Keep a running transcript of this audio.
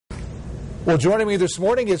Well, joining me this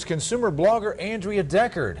morning is consumer blogger Andrea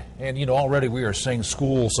Deckard. And, you know, already we are seeing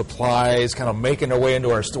school supplies kind of making their way into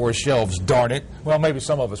our store shelves, darn it. Well, maybe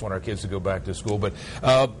some of us want our kids to go back to school. But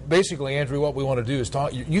basically, Andrea, what we want to do is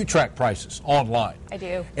talk. You track prices online. I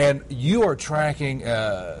do. And you are tracking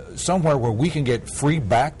somewhere where we can get free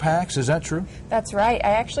backpacks. Is that true? That's right.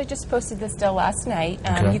 I actually just posted this deal last night.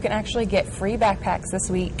 Okay. You can actually get free backpacks this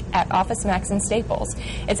week at Office Max and Staples.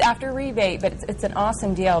 It's after rebate, but it's an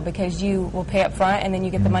awesome deal because you will pay up front and then you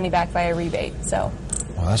get the money back via rebate. So.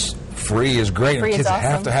 Well, that's free is great. Free Kids is awesome.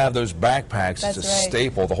 have to have those backpacks. That's it's a right.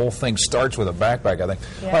 staple. The whole thing starts with a backpack, I think.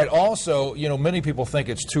 Yeah. All right. Also, you know, many people think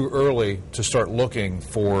it's too early to start looking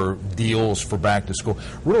for deals for back to school.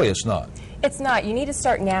 Really, it's not. It's not. You need to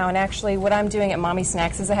start now, and actually what I'm doing at Mommy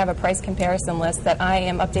Snacks is I have a price comparison list that I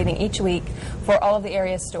am updating each week for all of the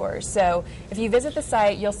area stores. So if you visit the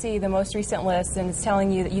site, you'll see the most recent list, and it's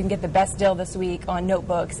telling you that you can get the best deal this week on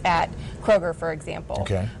notebooks at Kroger, for example.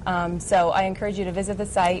 Okay. So I encourage you to visit the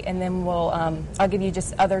site, and then I'll give you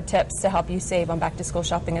just other tips to help you save on back-to-school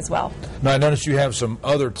shopping as well. Now, I noticed you have some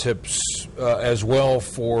other tips as well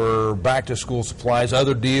for back-to-school supplies,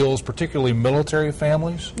 other deals, particularly military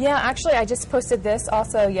families? Yeah, actually, I just posted this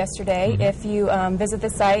also yesterday. If you visit the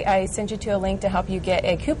site, I sent you to a link to help you get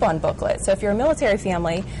a coupon booklet. So if you're a military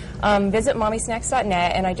family, visit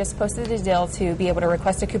mommysnacks.net, and I just posted a deal to be able to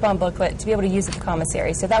request a coupon booklet to be able to use at the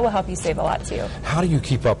commissary. So that will help you save a lot, too. How do you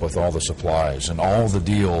keep up with all the supplies and all the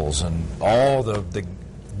deals and all the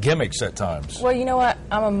gimmicks at times? Well, you know what?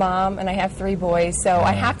 I'm a mom, and I have 3 boys, so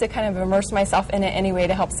I have to kind of immerse myself in it anyway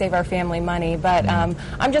to help save our family money. But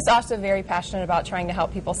I'm just also very passionate about trying to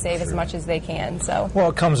help people save as much as they can. So. Well,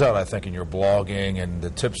 it comes out, I think, in your blogging and the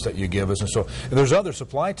tips that you give us. And there's other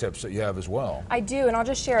supply tips that you have as well. I do, and I'll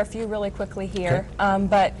just share a few really quickly here.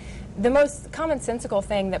 But the most commonsensical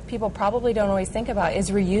thing that people probably don't always think about is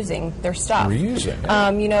reusing their stuff.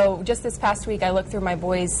 Reusing? You know, just this past week I looked through my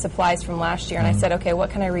boys' supplies from last year and I said, okay, what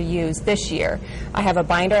can I reuse this year? I have a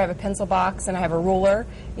binder, I have a pencil box, and I have a ruler.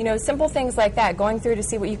 You know, simple things like that, going through to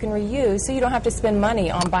see what you can reuse so you don't have to spend money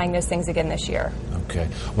on buying those things again this year. Okay.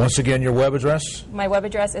 Once again, your web address? My web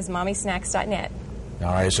address is mommysnacks.net. All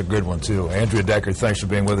right, it's a good one, too. Andrea Deckard, thanks for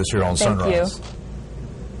being with us here on Sunrise. Thank you.